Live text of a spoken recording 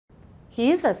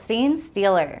He's a scene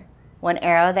stealer. When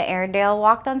Arrow the Airedale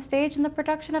walked on stage in the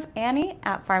production of Annie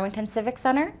at Farmington Civic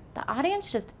Center, the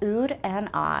audience just oohed and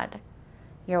awed.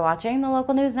 You're watching the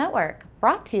Local News Network,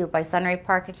 brought to you by Sunray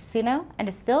Park and Casino and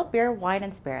Distilled Beer, Wine,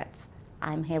 and Spirits.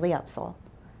 I'm Haley Upsall.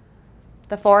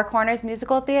 The Four Corners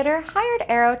Musical Theater hired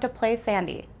Arrow to play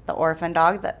Sandy, the orphan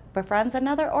dog that befriends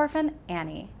another orphan,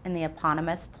 Annie, in the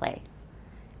eponymous play.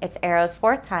 It's Arrow's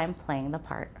fourth time playing the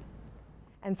part.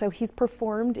 And so he's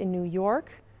performed in New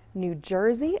York, New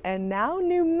Jersey, and now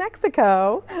New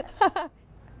Mexico.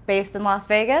 Based in Las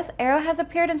Vegas, Arrow has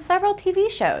appeared in several TV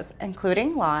shows,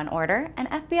 including Law & Order and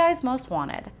FBI's Most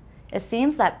Wanted. It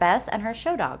seems that Bess and her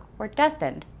show dog were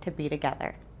destined to be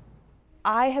together.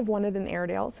 I have wanted an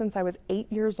Airedale since I was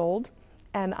 8 years old,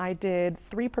 and I did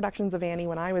 3 productions of Annie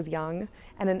when I was young,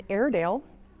 and an Airedale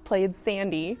played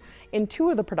Sandy in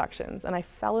 2 of the productions, and I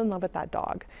fell in love with that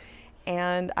dog.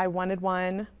 And I wanted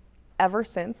one ever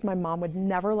since. My mom would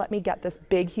never let me get this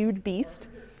big, huge beast.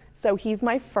 So he's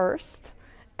my first,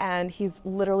 and he's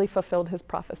literally fulfilled his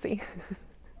prophecy.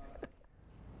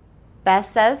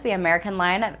 Bess says the American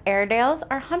line of Airedales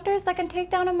are hunters that can take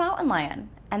down a mountain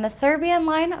lion, and the Serbian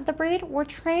line of the breed were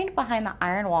trained behind the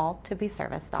iron wall to be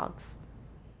service dogs.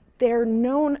 They're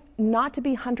known not to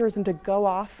be hunters and to go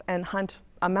off and hunt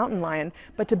a mountain lion,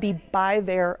 but to be by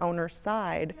their owner's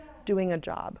side doing a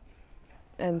job.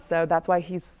 And so that's why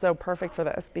he's so perfect for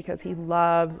this, because he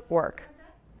loves work.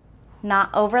 Not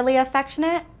overly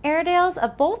affectionate, Airedales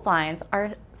of both lines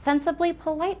are sensibly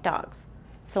polite dogs.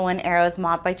 So when Arrow is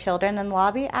mobbed by children in the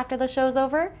lobby after the show's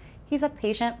over, he's a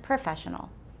patient professional.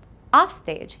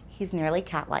 Offstage, he's nearly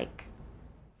cat-like.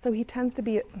 So he tends to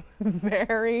be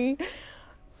very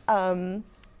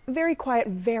quiet,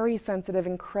 very sensitive,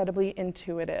 incredibly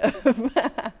intuitive.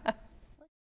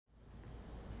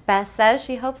 Bess says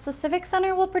she hopes the Civic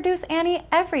Center will produce Annie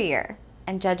every year,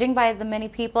 and judging by the many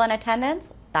people in attendance,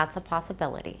 that's a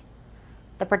possibility.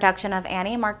 The production of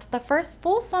Annie marked the first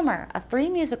full summer of 3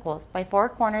 musicals by Four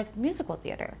Corners Musical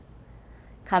Theater.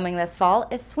 Coming this fall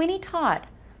is Sweeney Todd,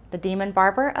 the Demon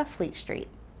Barber of Fleet Street.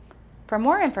 For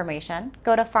more information,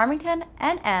 go to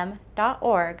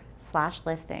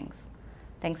farmingtonnm.org/listings.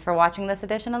 Thanks for watching this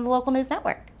edition of the Local News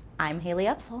Network. I'm Haley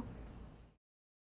Upsall.